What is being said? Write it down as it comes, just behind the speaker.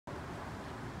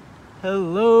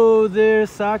Hello there,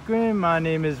 Sokreth. My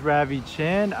name is Ravi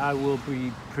Chan. I will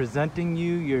be presenting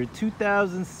you your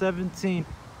 2017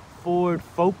 Ford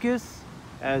Focus.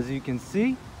 As you can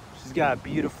see, she's got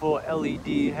beautiful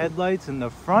LED headlights in the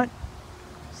front,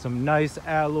 some nice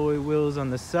alloy wheels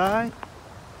on the side.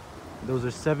 Those are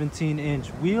 17-inch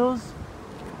wheels.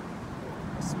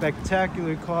 A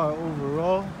spectacular car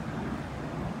overall.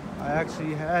 I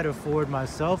actually had a Ford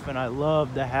myself, and I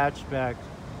love the hatchback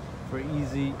for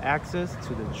easy access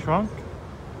to the trunk.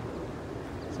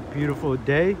 It's a beautiful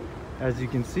day. As you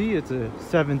can see, it's a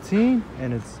 17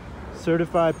 and it's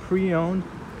certified pre-owned,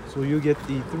 so you'll get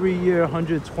the 3-year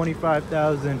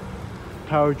 125,000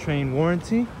 powertrain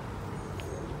warranty.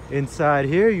 Inside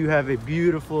here you have a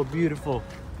beautiful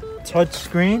touch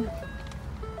screen.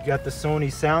 You got the Sony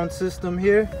sound system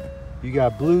here, you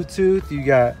got Bluetooth, you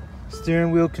got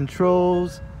steering wheel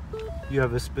controls, you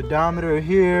have a speedometer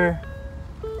here,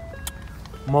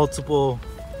 multiple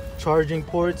charging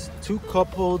ports, 2 cup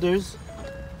holders,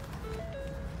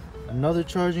 another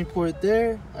charging port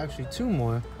there, actually 2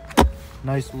 more.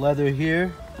 Nice leather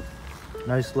here,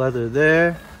 nice leather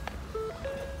there.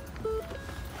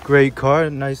 Great car,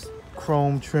 nice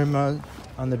chrome trim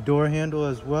on the door handle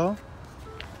as well.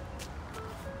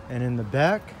 And in the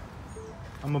back,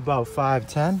 I'm about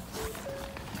 5'10",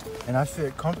 and I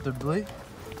fit comfortably.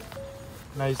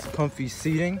 Nice comfy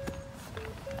seating.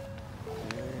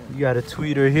 You got a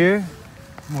tweeter here,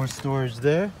 more storage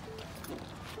there.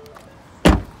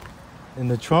 In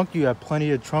the trunk, you have plenty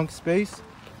of trunk space.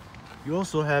 You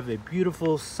also have a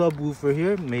beautiful subwoofer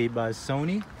here made by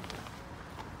Sony.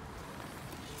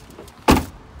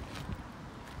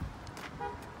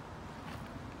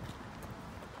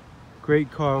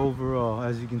 Great car overall.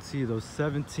 As you can see, those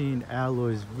 17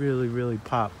 alloys really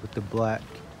pop with the black.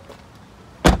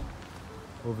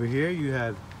 Over here you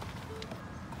have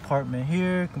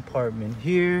compartment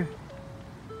here.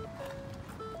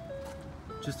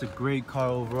 Just a great car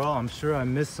overall. I'm sure I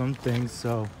missed some things,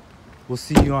 so we'll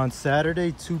see you on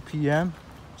Saturday, 2 p.m.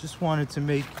 Just wanted to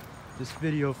make this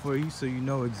video for you so you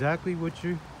know exactly what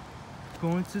you're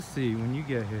going to see when you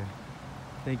get here.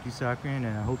 Thank you, Sokreth, and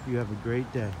I hope you have a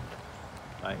great day.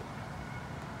 Bye.